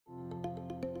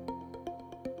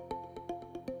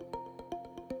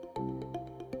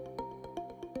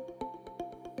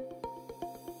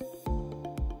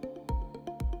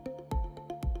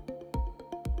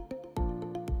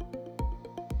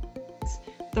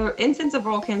The incidence of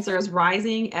oral cancer is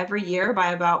rising every year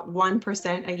by about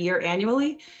 1% a year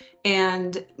annually,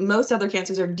 and most other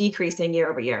cancers are decreasing year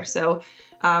over year. So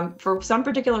for some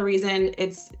particular reason,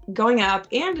 it's going up,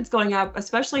 and it's going up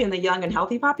especially in the young and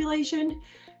healthy population.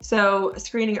 So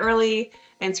screening early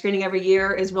and screening every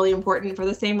year is really important for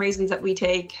the same reasons that we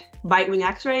take bite wing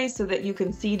x-rays, so that you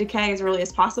can see decay as early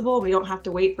as possible. We don't have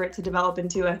to wait for it to develop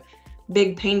into a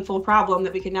big painful problem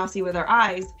that we can now see with our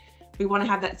eyes. We want to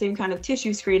have that same kind of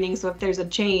tissue screening, so if there's a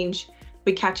change,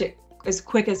 we catch it as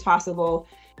quick as possible.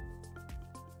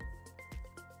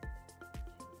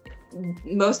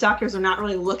 Most doctors are not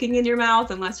really looking in your mouth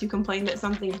unless you complain that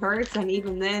something hurts, and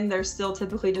even then they're still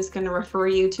typically just going to refer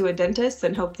you to a dentist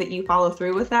and hope that you follow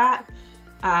through with that.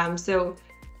 So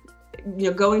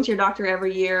going to your doctor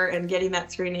every year and getting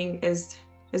that screening is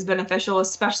beneficial,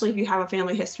 especially if you have a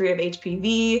family history of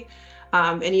HPV,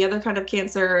 any other kind of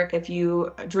cancer. If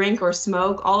you drink or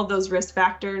smoke, all of those risk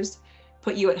factors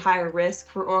put you at higher risk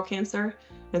for oral cancer.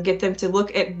 Get them to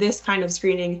look at this kind of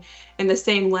screening in the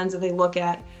same lens that they look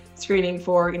at screening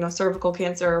for cervical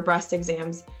cancer or breast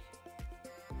exams.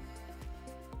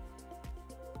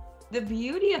 The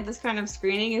beauty of this kind of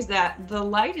screening is that the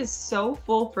light is so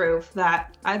foolproof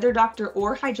that either doctor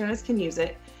or hygienist can use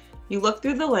it. You look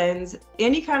through the lens,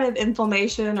 any kind of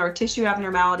inflammation or tissue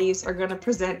abnormalities are going to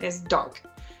present as dark.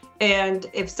 And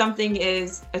if something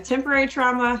is a temporary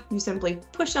trauma, you simply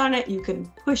push on it. You can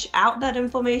push out that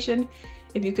inflammation.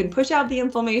 If you can push out the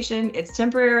inflammation, it's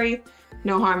temporary,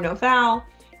 no harm, no foul.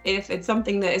 If it's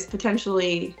something that is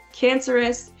potentially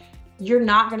cancerous, you're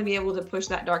not going to be able to push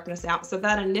that darkness out. So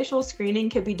that initial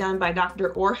screening can be done by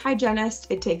doctor or hygienist.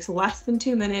 It takes less than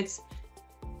 2 minutes.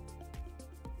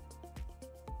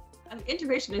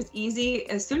 Integration is easy.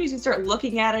 As soon as you start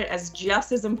looking at it as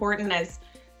just as important as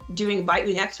doing bite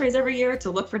wing x-rays every year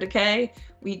to look for decay,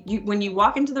 when you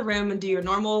walk into the room and do your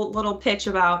normal little pitch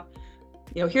about,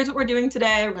 here's what we're doing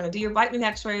today. We're going to do your bite wing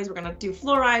x-rays. We're going to do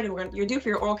fluoride, and you're due for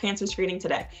your oral cancer screening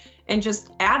today. And just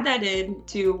add that in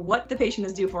to what the patient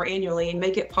is due for annually and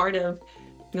make it part of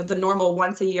the normal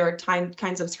once a year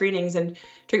kinds of screenings and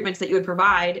treatments that you would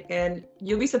provide. And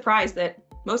you'll be surprised that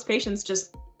most patients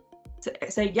just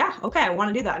say, yeah, okay, I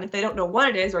want to do that. And if they don't know what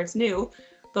it is or it's new,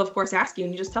 they'll of course ask you,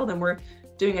 and you just tell them we're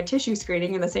doing a tissue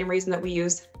screening, and the same reason that we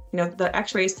use the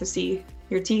x-rays to see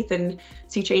your teeth and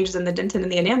see changes in the dentin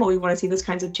and the enamel, we want to see those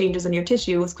kinds of changes in your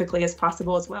tissue as quickly as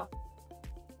possible as well.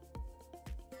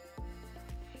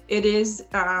 It is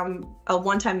a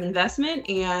one-time investment,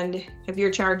 and if you're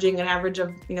charging an average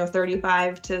of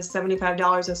 $35 to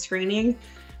 $75 of screening,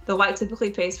 the light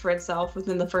typically pays for itself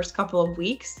within the first couple of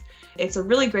weeks. It's a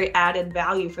really great added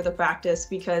value for the practice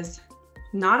because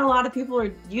not a lot of people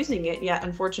are using it yet,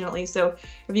 unfortunately. So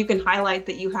if you can highlight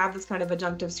that you have this kind of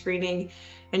adjunctive screening,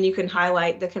 and you can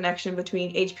highlight the connection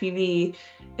between HPV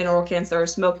and oral cancer,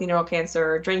 smoking and oral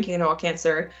cancer, drinking and oral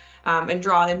cancer, and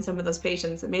draw in some of those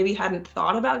patients that maybe hadn't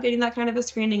thought about getting that kind of a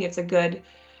screening, it's a good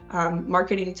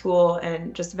marketing tool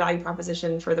and just value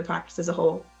proposition for the practice as a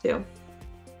whole too.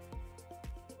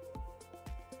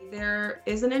 There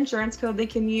is an insurance code they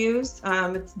can use.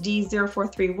 It's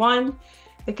D0431.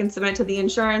 They can submit to the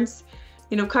insurance.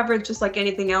 Coverage, just like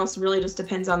anything else, really just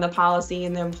depends on the policy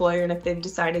and the employer and if they've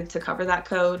decided to cover that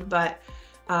code. But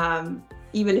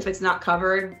even if it's not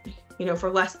covered,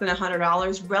 for less than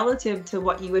 $100 relative to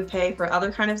what you would pay for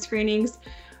other kind of screenings,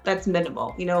 that's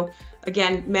minimal.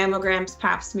 Again, mammograms,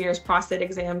 pap smears, prostate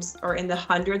exams are in the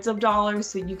hundreds of dollars.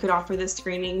 So you could offer this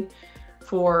screening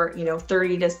for, $30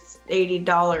 to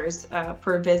 $80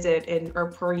 per visit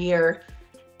or per year,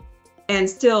 and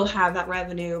still have that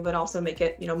revenue, but also make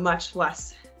it, much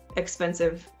less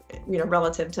expensive,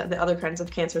 relative to the other kinds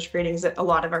of cancer screenings that a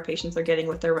lot of our patients are getting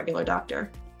with their regular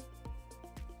doctor.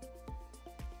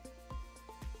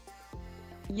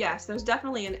 Yes, there's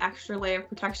definitely an extra layer of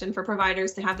protection for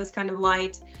providers to have this kind of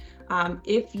light.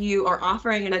 If you are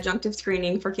offering an adjunctive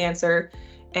screening for cancer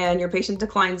and your patient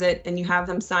declines it and you have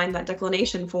them sign that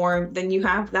declination form, then you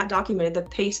have that documented. The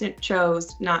patient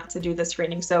chose not to do the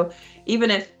screening. So even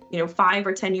if 5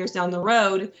 or 10 years down the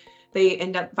road, they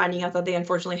end up finding out that they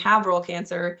unfortunately have oral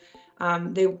cancer,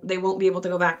 they won't be able to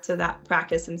go back to that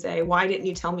practice and say, why didn't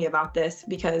you tell me about this?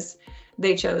 Because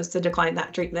they chose to decline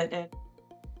that treatment. And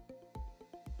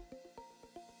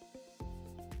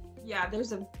yeah,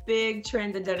 there's a big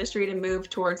trend in dentistry to move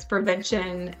towards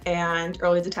prevention and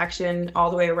early detection all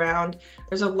the way around.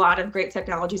 There's a lot of great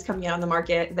technologies coming out on the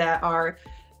market that are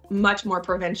much more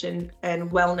prevention and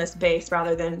wellness based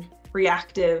rather than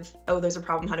reactive, oh, there's a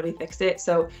problem, how do we fix it?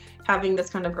 So having this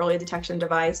kind of early detection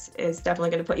device is definitely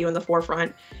going to put you in the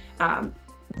forefront.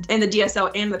 In the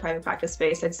DSO and the private practice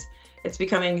space, it's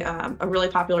becoming a really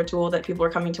popular tool that people are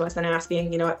coming to us and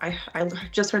asking, you know, I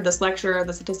just heard this lecture,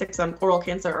 the statistics on oral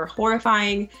cancer are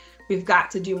horrifying. We've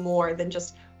got to do more than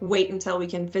just wait until we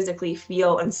can physically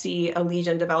feel and see a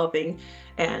lesion developing,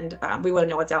 and we want to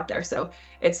know what's out there. So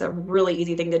it's a really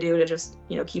easy thing to do to just,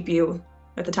 you know, keep you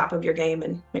at the top of your game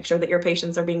and make sure that your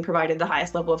patients are being provided the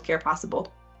highest level of care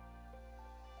possible.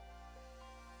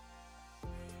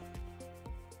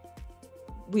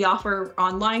 We offer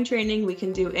online training, we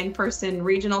can do in-person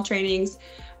regional trainings,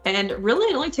 and really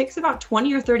it only takes about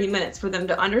 20 or 30 minutes for them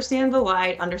to understand the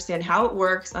light, understand how it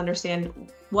works, understand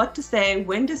what to say,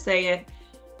 when to say it,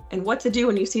 and what to do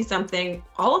when you see something.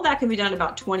 All of that can be done in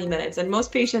about 20 minutes, and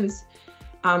most patients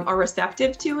are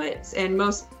receptive to it, and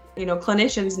most, you know,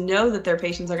 clinicians know that their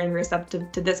patients are going to be receptive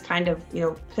to this kind of, you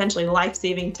know, potentially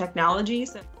life-saving technology.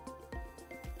 So,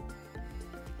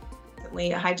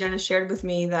 recently, a hygienist shared with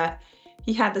me that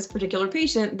he had this particular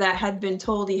patient that had been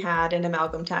told he had an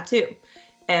amalgam tattoo.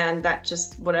 And that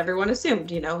just what everyone assumed,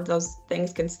 you know, those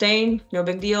things can stain, no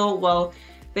big deal. Well,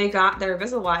 they got their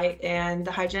ViziLite, and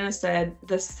the hygienist said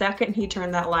the second he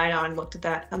turned that light on, looked at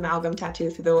that amalgam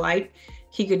tattoo through the light,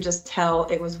 he could just tell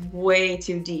it was way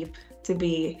too deep to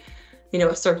be, you know,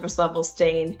 a surface level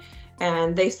stain.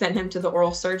 And they sent him to the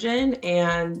oral surgeon,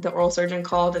 and the oral surgeon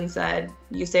called and said,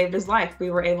 "You saved his life."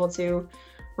 We were able to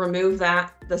remove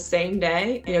that the same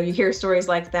day. You know, you hear stories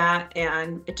like that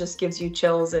and it just gives you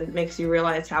chills and makes you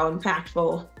realize how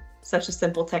impactful such a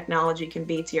simple technology can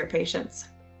be to your patients.